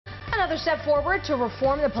Another step forward to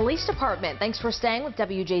reform the police department. Thanks for staying with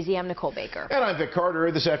WJZ. I'm Nicole Baker. And I'm Vic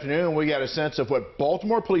Carter. This afternoon, we got a sense of what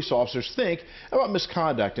Baltimore police officers think about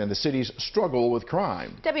misconduct and the city's struggle with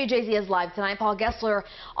crime. WJZ is live tonight. Paul Gessler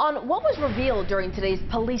on what was revealed during today's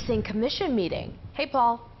policing commission meeting. Hey,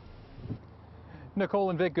 Paul. Nicole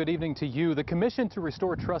and Vic, good evening to you. The Commission to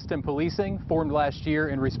Restore Trust in Policing, formed last year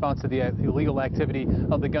in response to the illegal activity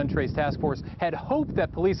of the Gun Trace Task Force, had hoped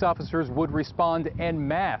that police officers would respond en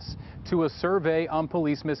masse to a survey on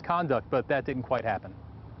police misconduct, but that didn't quite happen.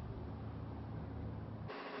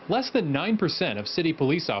 Less than 9% of city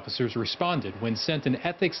police officers responded when sent an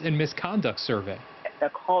ethics and misconduct survey.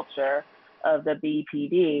 The culture of the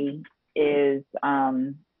BPD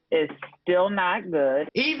is still not good.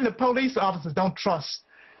 Even the police officers don't trust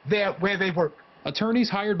where they work. Attorneys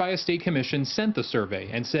hired by a state commission sent the survey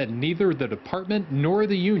and said neither the department nor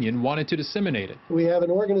the union wanted to disseminate it. We have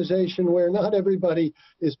an organization where not everybody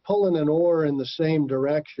is pulling an oar in the same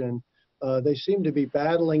direction. They seem to be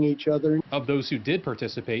battling each other. Of those who did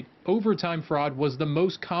participate, overtime fraud was the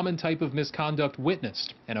most common type of misconduct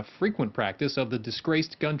witnessed and a frequent practice of the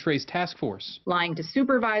disgraced Gun Trace Task Force. Lying to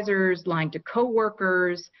supervisors, lying to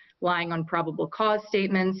co-workers, lying on probable cause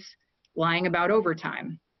statements, lying about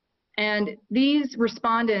overtime. And these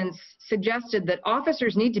respondents suggested that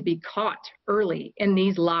officers need to be caught early in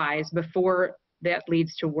these lies before that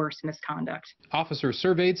leads to worse misconduct. Officers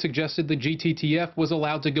surveyed suggested the GTTF was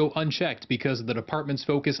allowed to go unchecked because of the department's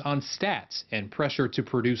focus on stats and pressure to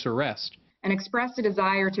produce arrest. And expressed a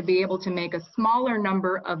desire to be able to make a smaller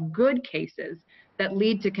number of good cases that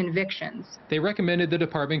lead to convictions. They recommended the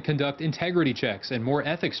department conduct integrity checks and more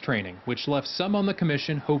ethics training, which left some on the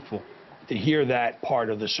commission hopeful. To hear that part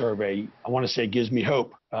of the survey, I want to say gives me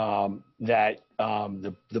hope that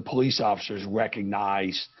the police officers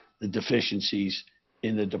recognize the deficiencies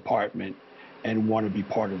in the department and want to be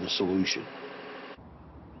part of the solution.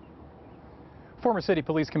 Former City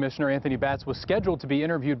Police Commissioner Anthony Batts was scheduled to be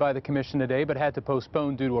interviewed by the commission today, but had to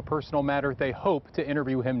postpone due to a personal matter. They hope to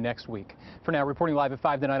interview him next week. For now, reporting live at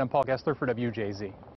 5 tonight, I'm Paul Gessler for WJZ.